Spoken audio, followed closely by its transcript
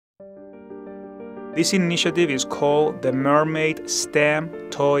This initiative is called the Mermaid STEM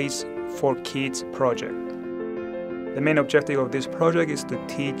Toys for Kids project. The main objective of this project is to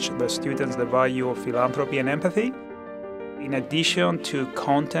teach the students the value of philanthropy and empathy. In addition to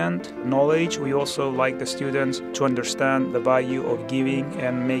content knowledge, we also like the students to understand the value of giving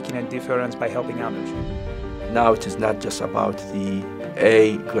and making a difference by helping others. Now it is not just about the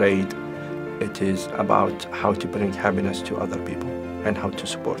A grade, it is about how to bring happiness to other people and how to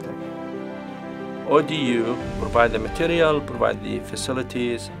support them. ODU provide the material, provide the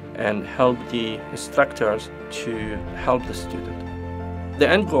facilities, and help the instructors to help the student. The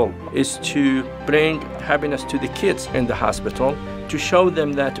end goal is to bring happiness to the kids in the hospital, to show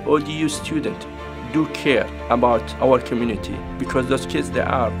them that ODU students do care about our community, because those kids, they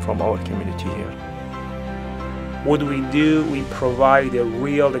are from our community here. What we do, we provide a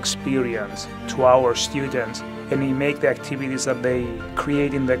real experience to our students, and we make the activities that they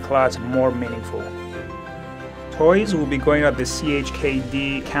create in the class more meaningful. Toys will be going at the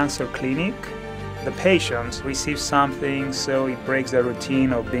CHKD Cancer Clinic. The patients receive something so it breaks the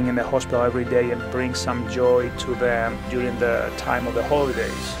routine of being in the hospital every day and brings some joy to them during the time of the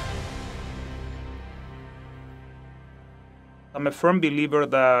holidays. I'm a firm believer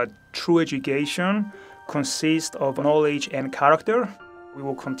that true education consists of knowledge and character. We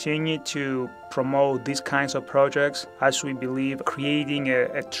will continue to promote these kinds of projects as we believe creating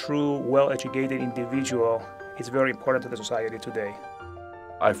a true, well-educated individual is very important to the society today.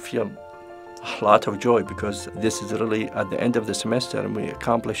 I feel a lot of joy because this is really at the end of the semester and we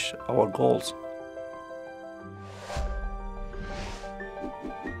accomplish our goals.